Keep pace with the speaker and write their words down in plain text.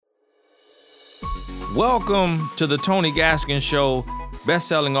Welcome to the Tony Gaskin Show,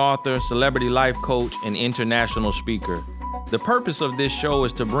 best-selling author, celebrity life coach, and international speaker. The purpose of this show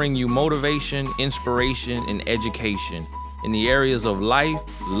is to bring you motivation, inspiration, and education in the areas of life,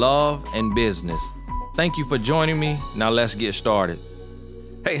 love, and business. Thank you for joining me. Now let's get started.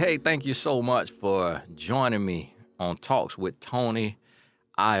 Hey, thank you so much for joining me on Talks with Tony.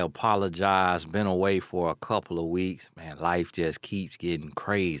 I apologize. Been away for a couple of weeks. Man, life just keeps getting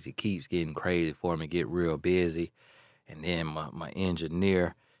crazy for me, get real busy. And then my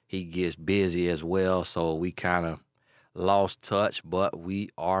engineer, he gets busy as well. So we kind of lost touch, but we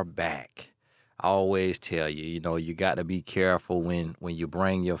are back. I always tell you, you got to be careful when you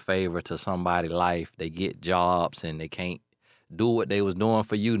bring your favor to somebody's life. They get jobs and they can't do what they was doing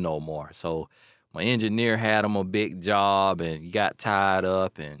for you no more. So my engineer had him a big job and he got tied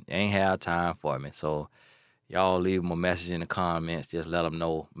up and ain't had time for me. So y'all leave him a message in the comments. Just let him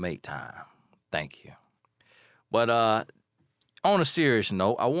know, make time. Thank you. But on a serious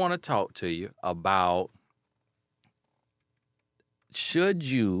note, I want to talk to you about, should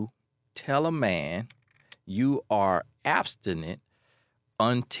you tell a man you are abstinent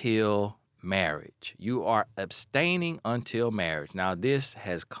until marriage? You are abstaining until marriage. Now, this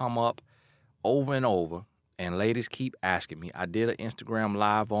has come up over and over, and ladies keep asking me. I did an Instagram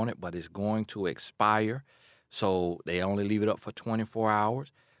live on it, but it's going to expire, so they only leave it up for 24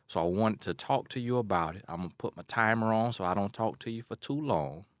 hours. So I wanted to talk to you about it. I'm going to put my timer on so I don't talk to you for too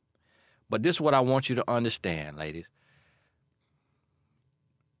long. But this is what I want you to understand, ladies.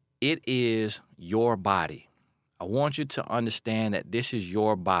 It is your body. I want you to understand that this is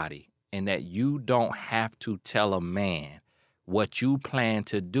your body and that you don't have to tell a man what you plan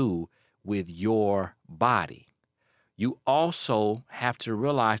to do with your body. You also have to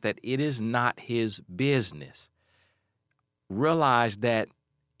realize that it is not his business. Realize that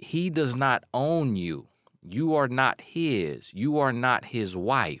he does not own you. You are not his. You are not his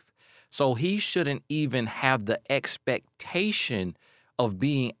wife. So he shouldn't even have the expectation of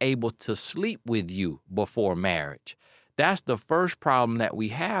being able to sleep with you before marriage. That's the first problem that we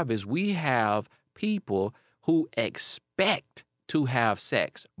have, is we have people who expect to have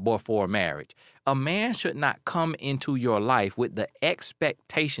sex before marriage. A man should not come into your life with the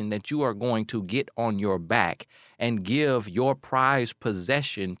expectation that you are going to get on your back and give your prized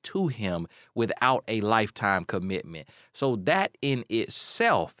possession to him without a lifetime commitment. So that in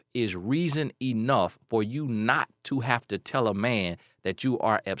itself is reason enough for you not to have to tell a man that you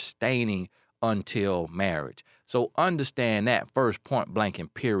are abstaining until marriage. So understand that first, point blank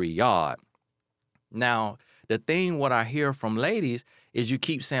and period. Now, the thing what I hear from ladies is you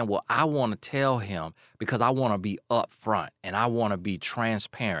keep saying, well, I want to tell him because I want to be upfront and I want to be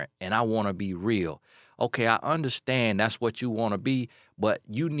transparent and I want to be real. Okay, I understand that's what you want to be, but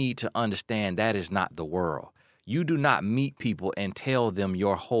you need to understand that is not the world. You do not meet people and tell them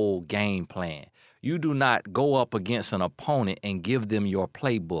your whole game plan. You do not go up against an opponent and give them your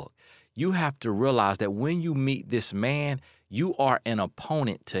playbook. You have to realize that when you meet this man, you are an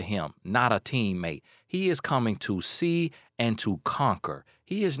opponent to him, not a teammate. He is coming to see and to conquer.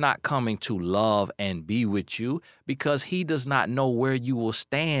 He is not coming to love and be with you because he does not know where you will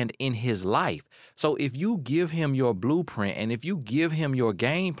stand in his life. So if you give him your blueprint and if you give him your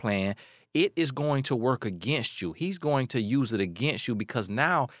game plan, it is going to work against you. He's going to use it against you because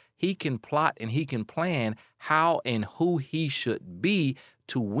now he can plot and he can plan how and who he should be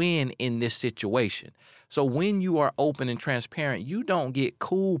to win in this situation. So when you are open and transparent, you don't get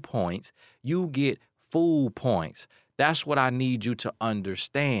cool points, you get fool points. That's what I need you to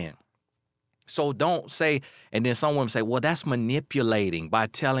understand. So don't say, and then some women say, well, that's manipulating by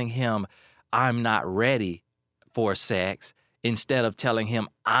telling him I'm not ready for sex instead of telling him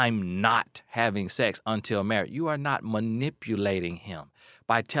I'm not having sex until marriage. You are not manipulating him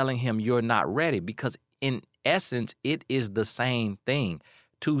by telling him you're not ready because in essence, it is the same thing.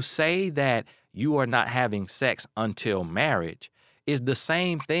 To say that you are not having sex until marriage is the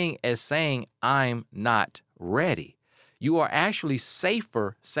same thing as saying I'm not ready. You are actually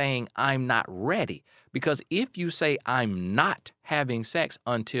safer saying I'm not ready because if you say I'm not having sex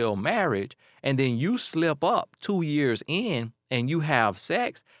until marriage and then you slip up 2 years in and you have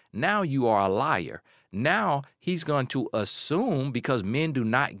sex, now you are a liar. Now he's going to assume, because men do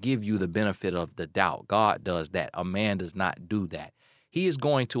not give you the benefit of the doubt. God does that. A man does not do that. He is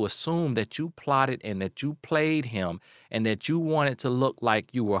going to assume that you plotted and that you played him and that you wanted to look like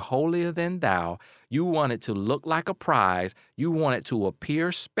you were holier than thou. You wanted to look like a prize. You wanted to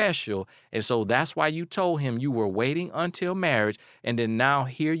appear special. And so that's why you told him you were waiting until marriage. And then now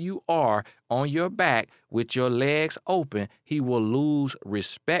here you are on your back with your legs open. He will lose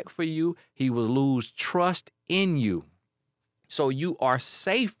respect for you. He will lose trust in you. So you are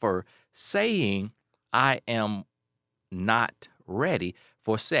safer saying, I am not ready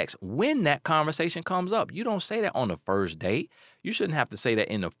for sex. When that conversation comes up, you don't say that on the first date. You shouldn't have to say that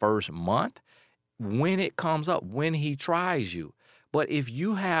in the first month. When it comes up, when he tries you. But if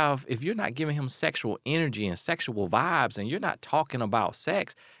you're not giving him sexual energy and sexual vibes, and you're not talking about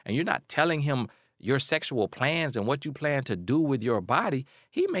sex, and you're not telling him your sexual plans and what you plan to do with your body,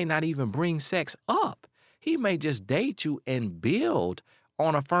 he may not even bring sex up. He may just date you and build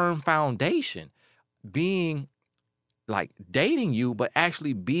on a firm foundation, being like dating you, but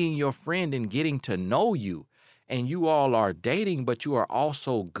actually being your friend and getting to know you. And you all are dating, but you are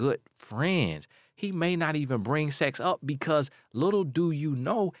also good friends. He may not even bring sex up because little do you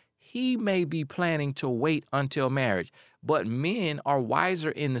know, he may be planning to wait until marriage. But men are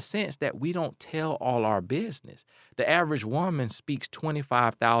wiser in the sense that we don't tell all our business. The average woman speaks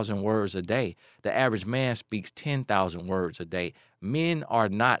 25,000 words a day. The average man speaks 10,000 words a day. Men are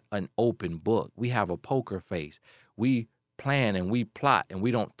not an open book. We have a poker face. We plan and we plot and we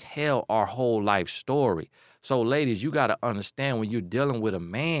don't tell our whole life story. So ladies, you got to understand when you're dealing with a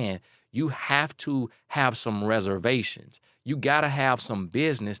man, you have to have some reservations. You got to have some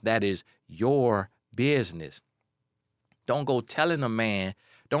business that is your business. Don't go telling a man,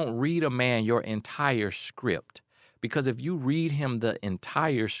 don't read a man your entire script. Because if you read him the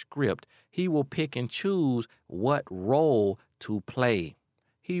entire script, he will pick and choose what role to play.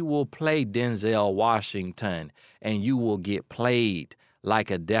 He will play Denzel Washington and you will get played like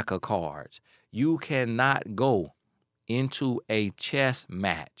a deck of cards. You cannot go into a chess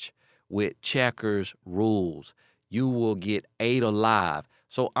match with checkers rules. You will get ate alive.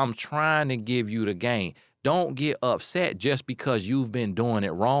 So I'm trying to give you the game. Don't get upset just because you've been doing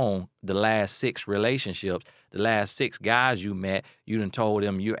it wrong the last 6 relationships, the last 6 guys you met, you done told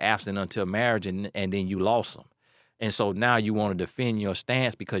them you're absent until marriage and then you lost them. And so now you want to defend your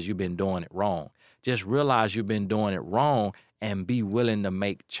stance because you've been doing it wrong. Just realize you've been doing it wrong and be willing to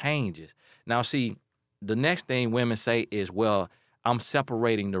make changes. Now, see, the next thing women say is, well, I'm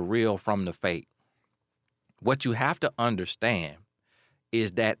separating the real from the fake. What you have to understand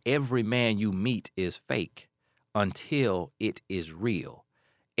is that every man you meet is fake until it is real.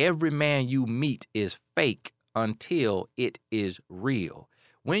 Every man you meet is fake until it is real.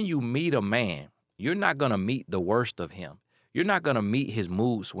 When you meet a man, you're not going to meet the worst of him. You're not going to meet his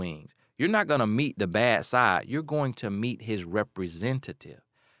mood swings. You're not going to meet the bad side. You're going to meet his representative.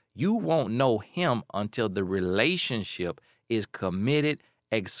 You won't know him until the relationship is committed,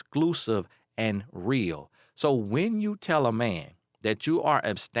 exclusive, and real. So when you tell a man that you are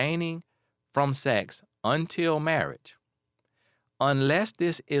abstaining from sex until marriage, unless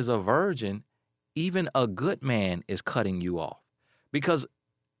this is a virgin, even a good man is cutting you off. Because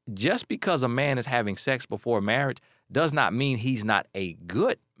just because a man is having sex before marriage does not mean he's not a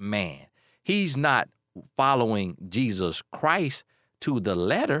good man. He's not following Jesus Christ to the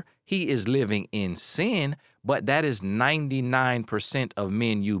letter. He is living in sin, but that is 99% of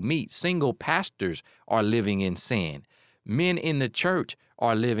men you meet. Single pastors are living in sin. Men in the church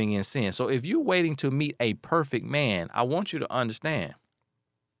are living in sin. So if you're waiting to meet a perfect man, I want you to understand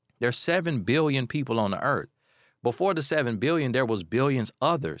there's 7 billion people on the earth. Before the 7 billion, there was billions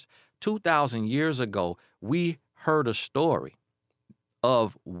others. 2,000 years ago, we heard a story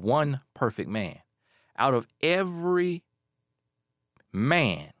of one perfect man. Out of every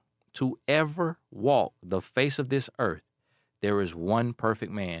man to ever walk the face of this earth, there is one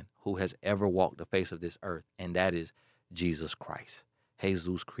perfect man who has ever walked the face of this earth, and that is Jesus Christ,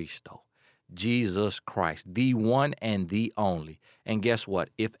 Jesus Christo, Jesus Christ, the one and the only. And guess what?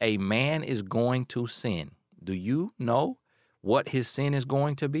 If a man is going to sin, do you know what his sin is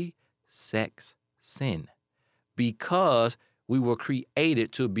going to be? Sex sin. Because we were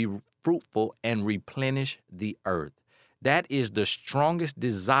created to be fruitful and replenish the earth. That is the strongest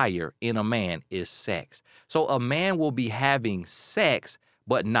desire in a man is sex. So a man will be having sex,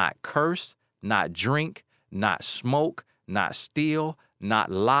 but not curse, not drink, not smoke, not steal,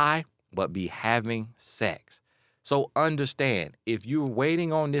 not lie, but be having sex. So understand, if you're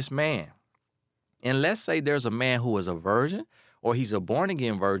waiting on this man, and let's say there's a man who is a virgin or he's a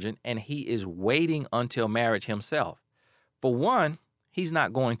born-again virgin and he is waiting until marriage himself. For one, he's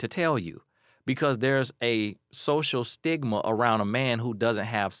not going to tell you because there's a social stigma around a man who doesn't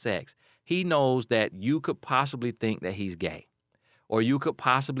have sex. He knows that you could possibly think that he's gay, or you could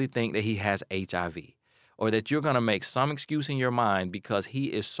possibly think that he has HIV, or that you're going to make some excuse in your mind because he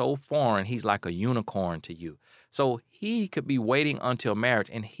is so foreign, he's like a unicorn to you. So he could be waiting until marriage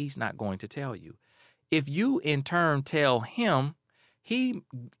and he's not going to tell you. If you in turn tell him, he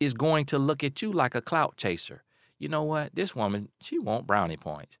is going to look at you like a clout chaser. You know what? This woman, she want brownie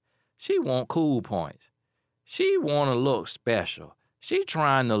points. She want cool points. She want to look special. She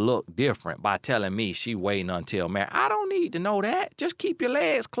trying to look different by telling me she waiting until marriage. I don't need to know that. Just keep your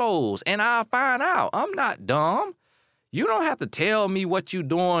legs closed and I'll find out. I'm not dumb. You don't have to tell me what you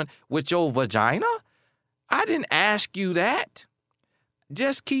doing with your vagina. I didn't ask you that.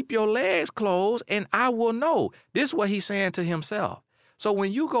 Just keep your legs closed and I will know. This is what he's saying to himself. So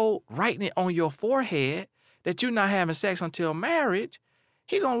when you go writing it on your forehead that you're not having sex until marriage,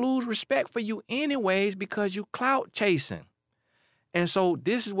 he gonna lose respect for you anyways because you clout chasing. And so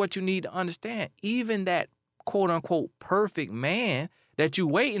this is what you need to understand. Even that quote unquote perfect man that you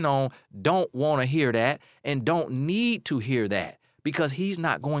waiting on don't want to hear that and don't need to hear that because he's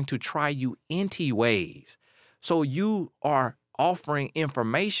not going to try you anyways. So you are offering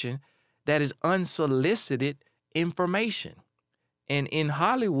information that is unsolicited information. And in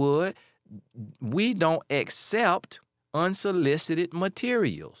Hollywood, we don't accept unsolicited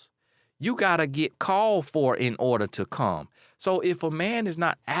materials. You got to get called for in order to come. So if a man is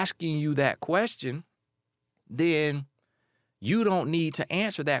not asking you that question, then you don't need to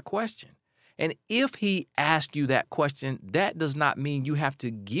answer that question. And if he asks you that question, that does not mean you have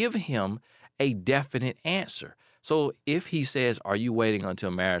to give him a definite answer. So if he says, are you waiting until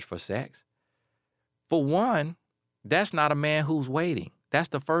marriage for sex? For one, that's not a man who's waiting. That's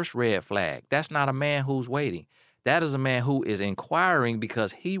the first red flag. That's not a man who's waiting. That is a man who is inquiring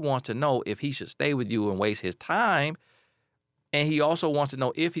because he wants to know if he should stay with you and waste his time. And he also wants to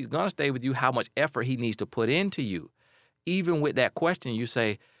know if he's going to stay with you, how much effort he needs to put into you. Even with that question, you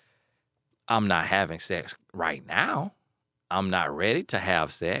say, I'm not having sex right now. I'm not ready to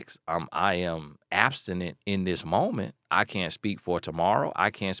have sex. I am abstinent in this moment. I can't speak for tomorrow. I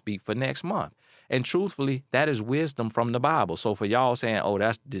can't speak for next month. And truthfully, that is wisdom from the Bible. So for y'all saying, oh,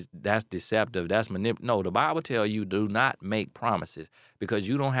 that's deceptive, that's manipulative. No, the Bible tells you do not make promises because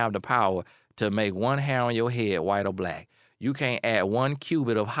you don't have the power to make one hair on your head white or black. You can't add 1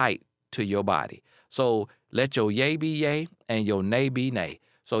 cubit of height to your body. So let your yay be yay and your nay be nay.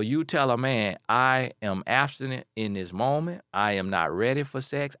 So you tell a man, I am abstinent in this moment. I am not ready for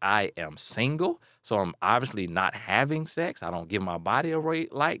sex. I am single. So I'm obviously not having sex. I don't give my body away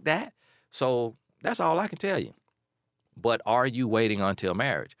like that. So that's all I can tell you. But are you waiting until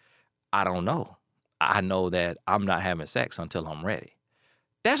marriage? I don't know. I know that I'm not having sex until I'm ready.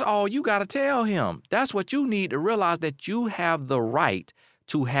 That's all you got to tell him. That's what you need to realize, that you have the right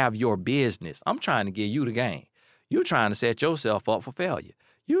to have your business. I'm trying to give you the game. You're trying to set yourself up for failure.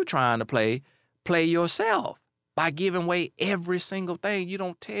 You're trying to play yourself by giving away every single thing. You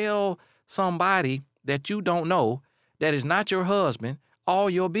don't tell somebody that you don't know, that is not your husband, all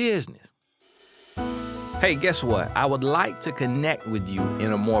your business. Hey, guess what? I would like to connect with you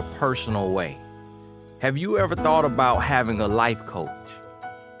in a more personal way. Have you ever thought about having a life coach?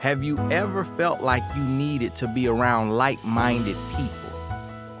 Have you ever felt like you needed to be around like-minded people?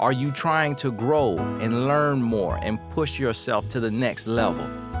 Are you trying to grow and learn more and push yourself to the next level?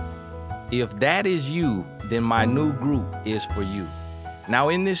 If that is you, then my new group is for you. Now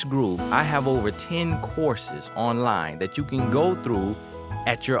in this group, I have over 10 courses online that you can go through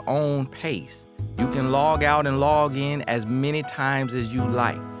at your own pace. You can log out and log in as many times as you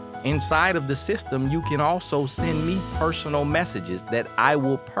like. Inside of the system, you can also send me personal messages that I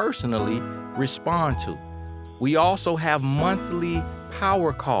will personally respond to. We also have monthly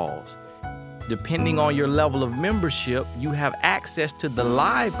power calls. Depending on your level of membership, you have access to the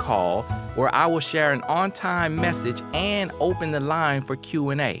live call where I will share an on-time message and open the line for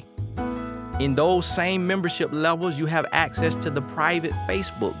Q&A. In those same membership levels, you have access to the private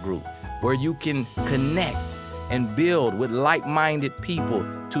Facebook group where you can connect and build with like-minded people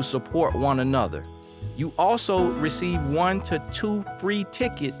to support one another. You also receive 1 to 2 free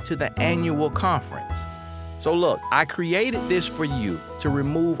tickets to the annual conference. So look, I created this for you to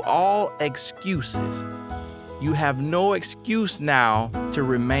remove all excuses. You have no excuse now to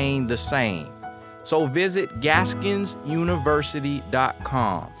remain the same. So visit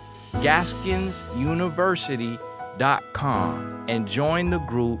GaskinsUniversity.com, GaskinsUniversity.com, and join the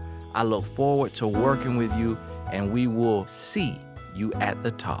group. I look forward to working with you, and we will see you at the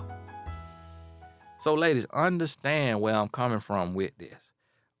top. So ladies, understand where I'm coming from with this.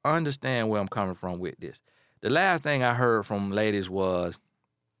 understand where I'm coming from with this. The last thing I heard from ladies was,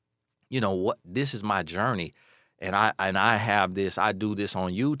 what, this is my journey. And I have this, I do this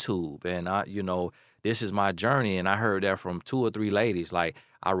on YouTube, and this is my journey. And I heard that from 2 or 3 ladies, like,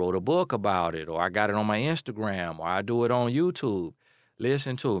 I wrote a book about it, or I got it on my Instagram, or I do it on YouTube.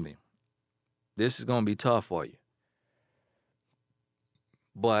 Listen to me. This is going to be tough for you.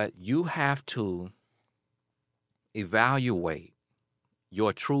 But you have to evaluate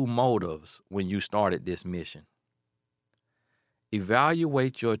your true motives when you started this mission.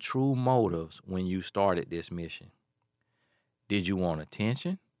 Evaluate your true motives when you started this mission. Did you want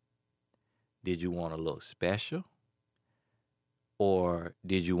attention? Did you want to look special? Or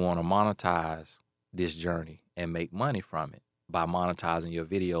did you want to monetize this journey and make money from it by monetizing your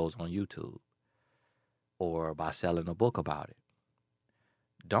videos on YouTube or by selling a book about it?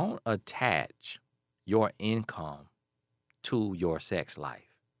 Don't attach your income to your sex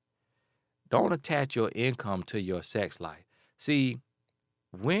life. Don't attach your income to your sex life. See,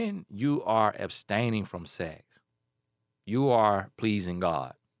 when you are abstaining from sex, you are pleasing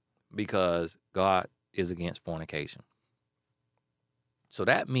God, because God is against fornication. So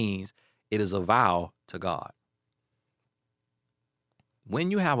that means it is a vow to God. When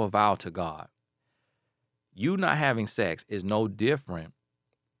you have a vow to God, you not having sex is no different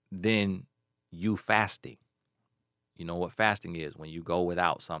than you fasting. You know what fasting is? When you go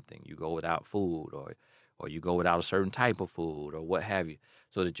without something, you go without food, or you go without a certain type of food, or what have you,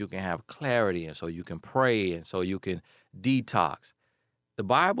 so that you can have clarity, and so you can pray, and so you can detox. The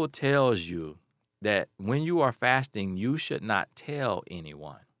Bible tells you that when you are fasting, you should not tell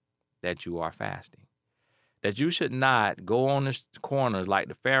anyone that you are fasting. That you should not go on the corners like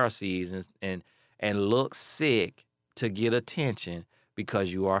the Pharisees and look sick to get attention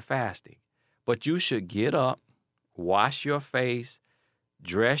because you are fasting. But you should get up, wash your face,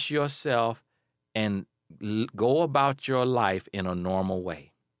 dress yourself, and go about your life in a normal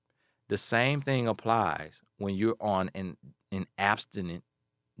way. The same thing applies when you're on an abstinent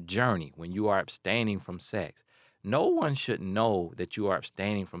journey, when you are abstaining from sex. No one should know that you are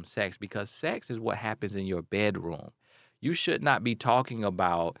abstaining from sex, because sex is what happens in your bedroom. You should not be talking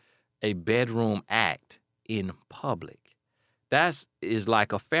about a bedroom act in public. That is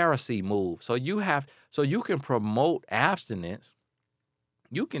like a Pharisee move. So you can promote abstinence.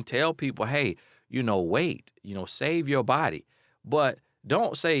 You can tell people, hey, wait, save your body. But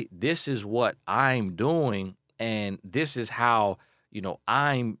don't say, this is what I'm doing and this is how,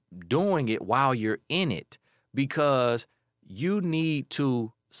 I'm doing it while you're in it, because you need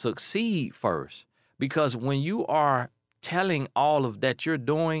to succeed first. Because when you are telling all of that you're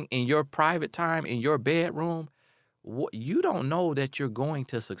doing in your private time, in your bedroom, you don't know that you're going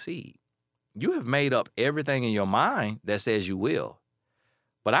to succeed. You have made up everything in your mind that says you will.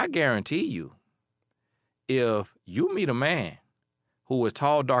 But I guarantee you, if you meet a man who is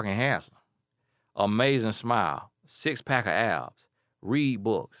tall, dark, and handsome, amazing smile, 6-pack of abs, read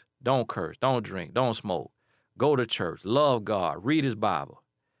books, don't curse, don't drink, don't smoke, go to church, love God, read his Bible,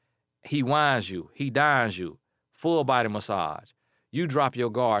 he wines you, he dines you, full body massage, you drop your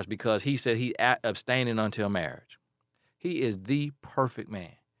guards because he said he abstaining until marriage. He is the perfect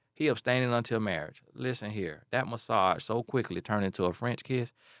man. He abstaining until marriage. Listen here, that massage so quickly turned into a French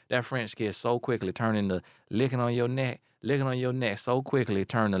kiss. That French kiss so quickly turned into licking on your neck so quickly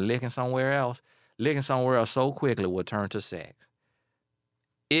turned to licking somewhere else so quickly will turn to sex.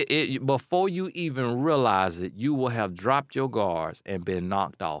 It before you even realize it, you will have dropped your guards and been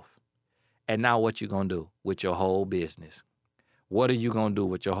knocked off. And now what you gonna do with your whole business? What are you gonna do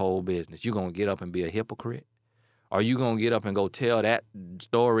with your whole business? You gonna get up and be a hypocrite? Are you going to get up and go tell that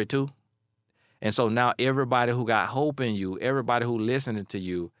story too? And so now everybody who got hope in you, everybody who listening to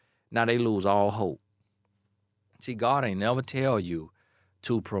you, now they lose all hope. See, God ain't never tell you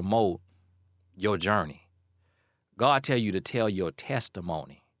to promote your journey. God tell you to tell your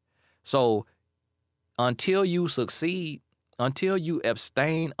testimony. So until you succeed, until you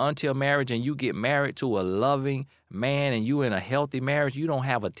abstain until marriage and you get married to a loving man and you in a healthy marriage, you don't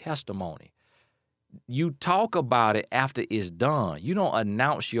have a testimony. You talk about it after it's done. You don't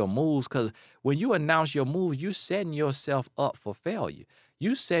announce your moves, because when you announce your moves, you're setting yourself up for failure.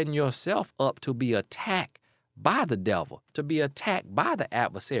 You're setting yourself up to be attacked by the devil, to be attacked by the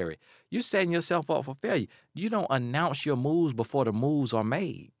adversary. You're setting yourself up for failure. You don't announce your moves before the moves are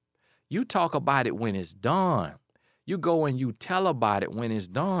made. You talk about it when it's done. You go and you tell about it when it's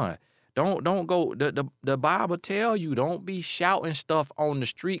done. Don't go, the Bible tell you, don't be shouting stuff on the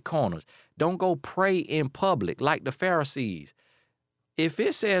street corners. Don't go pray in public like the Pharisees. If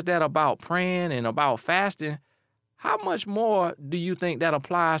it says that about praying and about fasting, How much more do you think that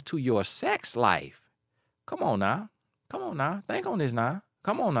applies to your sex life? Come on now. Come on now. Think on this now.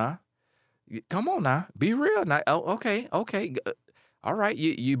 Come on now. Come on now. Be real now. Oh, okay. All right.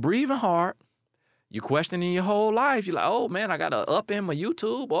 You breathing hard. You questioning your whole life. You're like, oh man, I got to up in my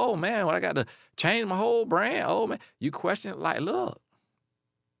YouTube. Oh man, I got to change my whole brand. Oh man. You question like, look,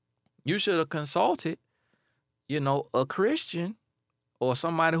 you should have consulted, a Christian or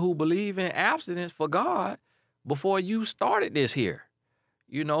somebody who believe in abstinence for God before you started this here.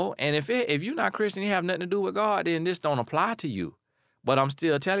 And if you're not Christian, you have nothing to do with God, then this don't apply to you. But I'm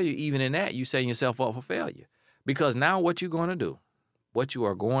still telling you, even in that, you setting yourself up for failure. Because now what you're going to do, what you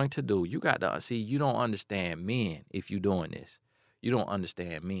are going to do, you got to see, you don't understand men if you're doing this. You don't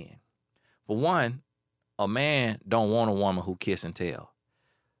understand men. For one, a man don't want a woman who kiss and tell.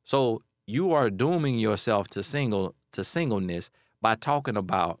 So you are dooming yourself to singleness by talking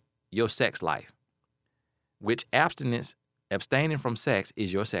about your sex life, which abstaining from sex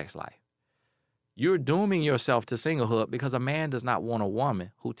is your sex life. You're dooming yourself to singlehood because a man does not want a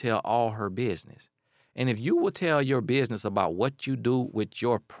woman who tell all her business. And if you will tell your business about what you do with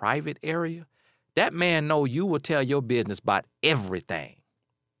your private area, that man know you will tell your business about everything.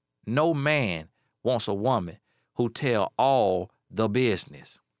 No man wants a woman who tell all the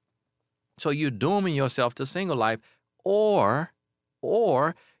business. So you're dooming yourself to single life, or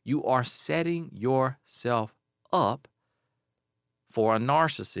you are setting yourself up for a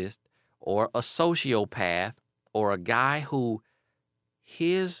narcissist or a sociopath or a guy who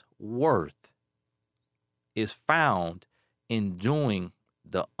his worth is found in doing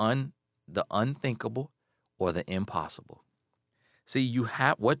the unthinkable or the impossible. See,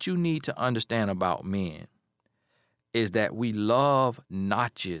 what you need to understand about men is that we love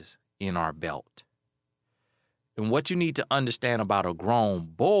notches in our belt. And what you need to understand about a grown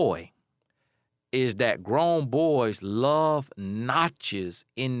boy is that grown boys love notches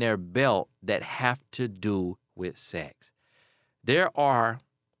in their belt that have to do with sex. There are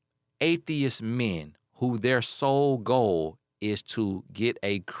atheist men who their sole goal is to get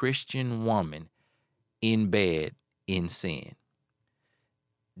a Christian woman in bed in sin.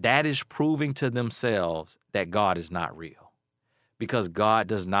 That is proving to themselves that God is not real, because God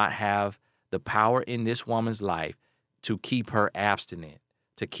does not have the power in this woman's life to keep her abstinent,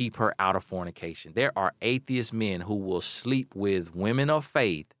 to keep her out of fornication. There are atheist men who will sleep with women of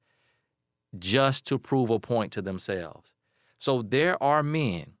faith just to prove a point to themselves. So there are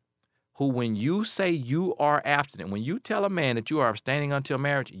men who, when you say you are abstinent, when you tell a man that you are abstaining until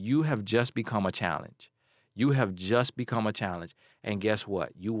marriage, you have just become a challenge. You have just become a challenge. And guess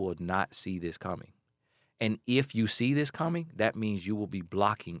what? You will not see this coming. And if you see this coming, that means you will be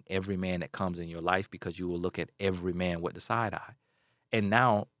blocking every man that comes in your life, because you will look at every man with the side eye. And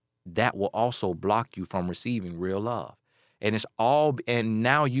now that will also block you from receiving real love. And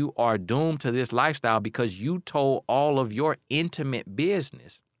now you are doomed to this lifestyle because you told all of your intimate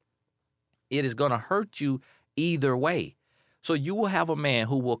business. It is going to hurt you either way. So you will have a man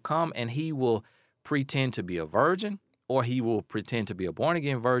who will come and he will pretend to be a virgin, or he will pretend to be a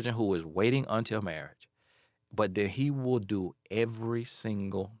born-again virgin who is waiting until marriage. But then he will do every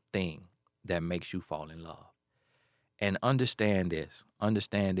single thing that makes you fall in love. And understand this,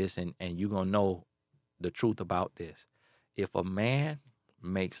 and you're going to know the truth about this. If a man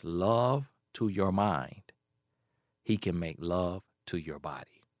makes love to your mind, he can make love to your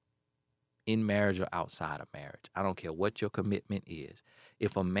body. In marriage or outside of marriage, I don't care what your commitment is.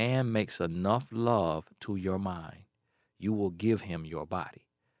 If a man makes enough love to your mind, you will give him your body,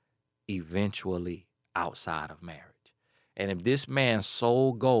 eventually outside of marriage. And if this man's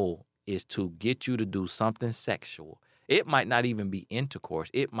sole goal is to get you to do something sexual, it might not even be intercourse.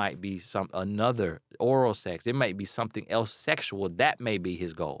 It might be another oral sex. It might be something else sexual. That may be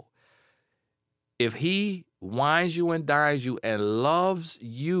his goal. If he wines you and dines you and loves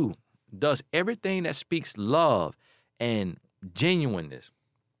you, does everything that speaks love and genuineness,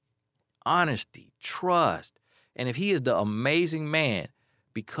 honesty, trust, and if he is the amazing man,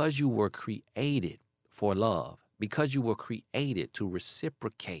 because you were created for love, because you were created to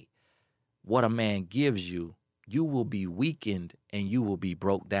reciprocate what a man gives you, you will be weakened and you will be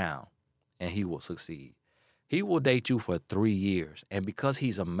broke down, and he will succeed. He will date you for 3 years, and because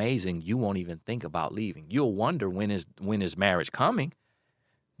he's amazing, you won't even think about leaving. You'll wonder when is marriage coming,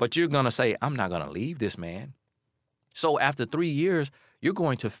 but you're going to say, I'm not going to leave this man. So after 3 years, you're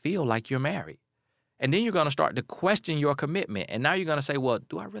going to feel like you're married. And then you're going to start to question your commitment. And now you're going to say, well,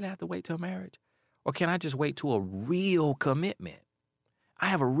 do I really have to wait till marriage? Or can I just wait to a real commitment? I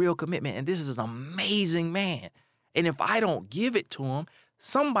have a real commitment, and this is an amazing man. And if I don't give it to him,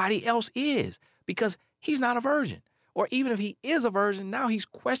 somebody else is, because he's not a virgin. Or even if he is a virgin, now he's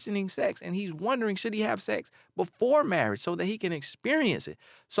questioning sex and he's wondering, should he have sex before marriage so that he can experience it?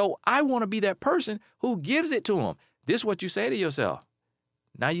 So I want to be that person who gives it to him. This is what you say to yourself.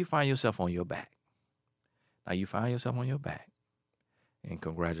 Now you find yourself on your back. Now you find yourself on your back. And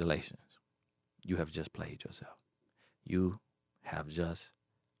congratulations. You have just played yourself. You have just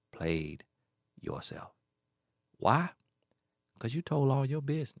played yourself. Why? Because you told all your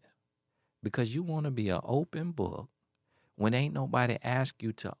business. Because you want to be an open book when ain't nobody ask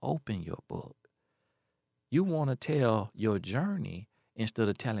you to open your book. You want to tell your journey instead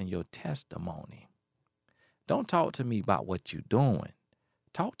of telling your testimony. Don't talk to me about what you're doing.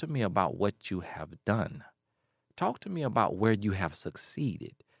 Talk to me about what you have done. Talk to me about where you have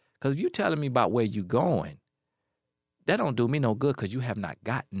succeeded. Because if you're telling me about where you're going, that don't do me no good because you have not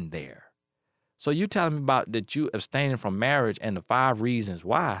gotten there. So you telling me about that you abstaining from marriage and the 5 reasons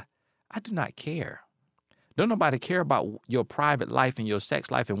why, I do not care. Don't nobody care about your private life and your sex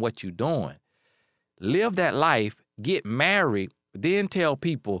life and what you're doing. Live that life, get married, then tell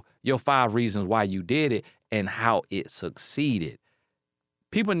people your 5 reasons why you did it and how it succeeded.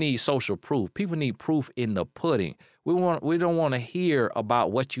 People need social proof. People need proof in the pudding. We don't want to hear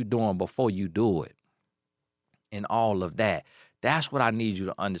about what you're doing before you do it and all of that. That's what I need you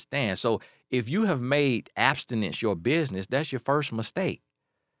to understand. So if you have made abstinence your business, that's your first mistake.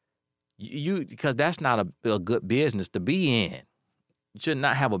 Because that's not a good business to be in. You should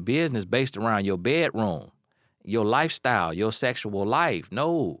not have a business based around your bedroom, your lifestyle, your sexual life.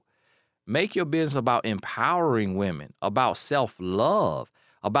 No. Make your business about empowering women, about self-love,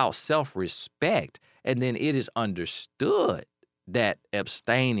 about self-respect. And then it is understood that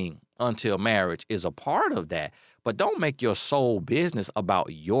abstaining until marriage is a part of that. But don't make your sole business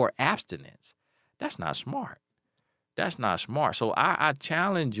about your abstinence. That's not smart. That's not smart. So I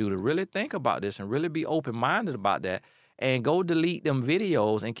challenge you to really think about this and really be open-minded about that and go delete them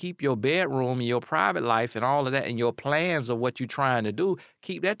videos and keep your bedroom and your private life and all of that and your plans of what you're trying to do,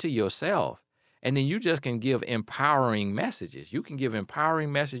 keep that to yourself. And then you just can give empowering messages. You can give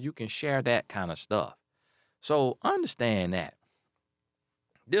empowering messages. You can share that kind of stuff. So understand that.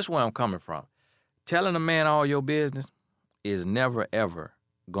 This is where I'm coming from. Telling a man all your business is never, ever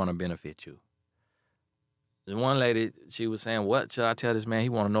going to benefit you. The one lady, she was saying, what should I tell this man? He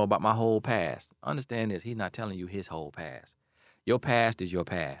want to know about my whole past. Understand this. He's not telling you his whole past. Your past is your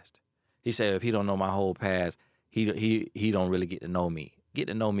past. He said, if he don't know my whole past, he don't really get to know me. Get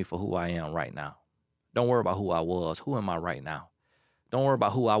to know me for who I am right now. Don't worry about who I was. Who am I right now? Don't worry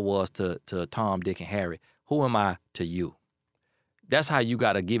about who I was to Tom, Dick, and Harry. Who am I to you? That's how you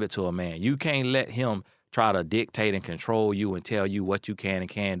got to give it to a man. You can't let him try to dictate and control you and tell you what you can and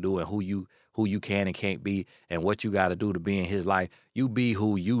can't do and who you can and can't be and what you got to do to be in his life. You be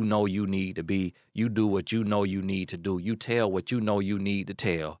who you know you need to be. You do what you know you need to do. You tell what you know you need to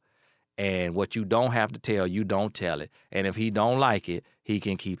tell. And what you don't have to tell, you don't tell it. And if he don't like it, he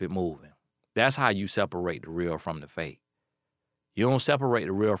can keep it moving. That's how you separate the real from the fake. You don't separate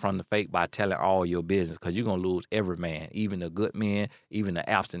the real from the fake by telling all your business because you're going to lose every man, even the good men, even the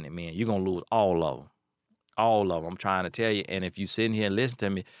abstinent men. You're going to lose all of them. All of them, I'm trying to tell you. And if you sitting here and listen to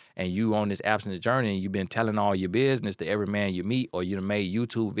me and you on this abstinent journey and you've been telling all your business to every man you meet or you done made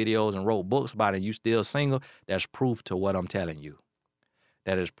YouTube videos and wrote books about it and you still single, that's proof to what I'm telling you.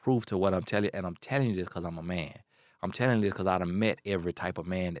 That is proof to what I'm telling you. And I'm telling you this because I'm a man. I'm telling you this because I done met every type of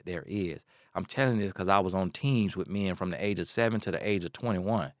man that there is. I'm telling you this because I was on teams with men from the age of 7 to the age of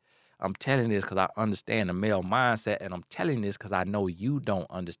 21. I'm telling you this because I understand the male mindset, and I'm telling you this because I know you don't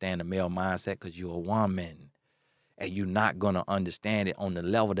understand the male mindset because you're a woman. And you're not going to understand it on the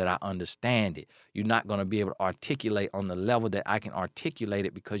level that I understand it. You're not going to be able to articulate on the level that I can articulate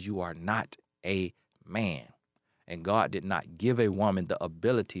it because you are not a man. And God did not give a woman the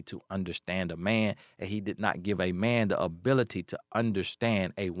ability to understand a man, and he did not give a man the ability to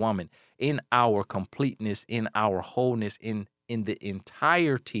understand a woman in our completeness, in our wholeness, in the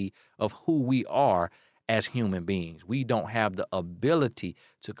entirety of who we are as human beings. We don't have the ability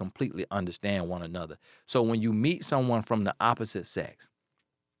to completely understand one another. So when you meet someone from the opposite sex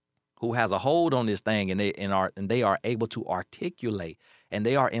who has a hold on this thing and they are able to articulate and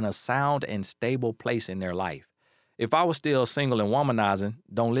they are in a sound and stable place in their life. If I was still single and womanizing,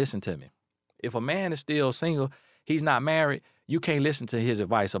 don't listen to me. If a man is still single, he's not married, you can't listen to his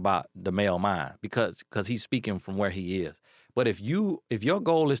advice about the male mind because he's speaking from where he is. But if your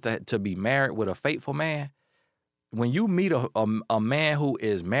goal is to be married with a faithful man, when you meet a man who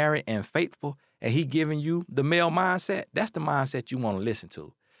is married and faithful and he giving you the male mindset, that's the mindset you want to listen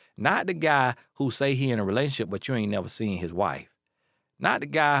to. Not the guy who say he in a relationship but you ain't never seen his wife. Not the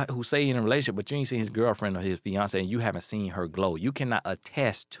guy who say in a relationship, but you ain't seen his girlfriend or his fiance and you haven't seen her glow. You cannot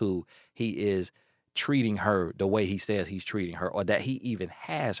attest to he is treating her the way he says he's treating her or that he even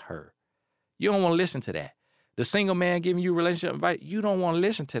has her. You don't want to listen to that. The single man giving you relationship advice, you don't want to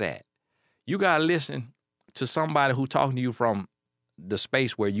listen to that. You got to listen to somebody who talking to you from the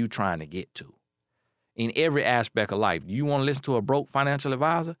space where you trying to get to. In every aspect of life. You want to listen to a broke financial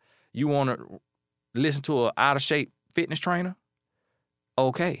advisor? You want to listen to an out-of-shape fitness trainer?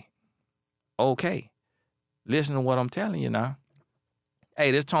 Okay. Listen to what I'm telling you now.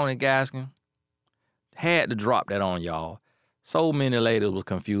 Hey, this Tony Gaskin had to drop that on y'all. So many ladies was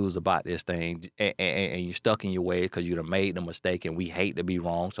confused about this thing, and you stuck in your way because you done made the mistake, and we hate to be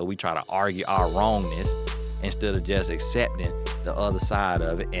wrong, so we try to argue our wrongness instead of just accepting the other side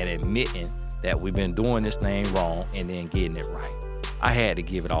of it and admitting that we've been doing this thing wrong and then getting it right. I had to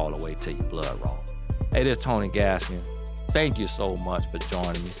give it all away to you, blood raw. Hey, this is Tony Gaskin. Thank you so much for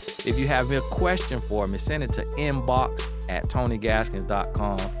joining me. If you have a question for me, send it to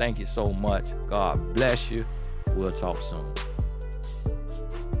inbox@tonygaskins.com. Thank you so much. God bless you. We'll talk soon.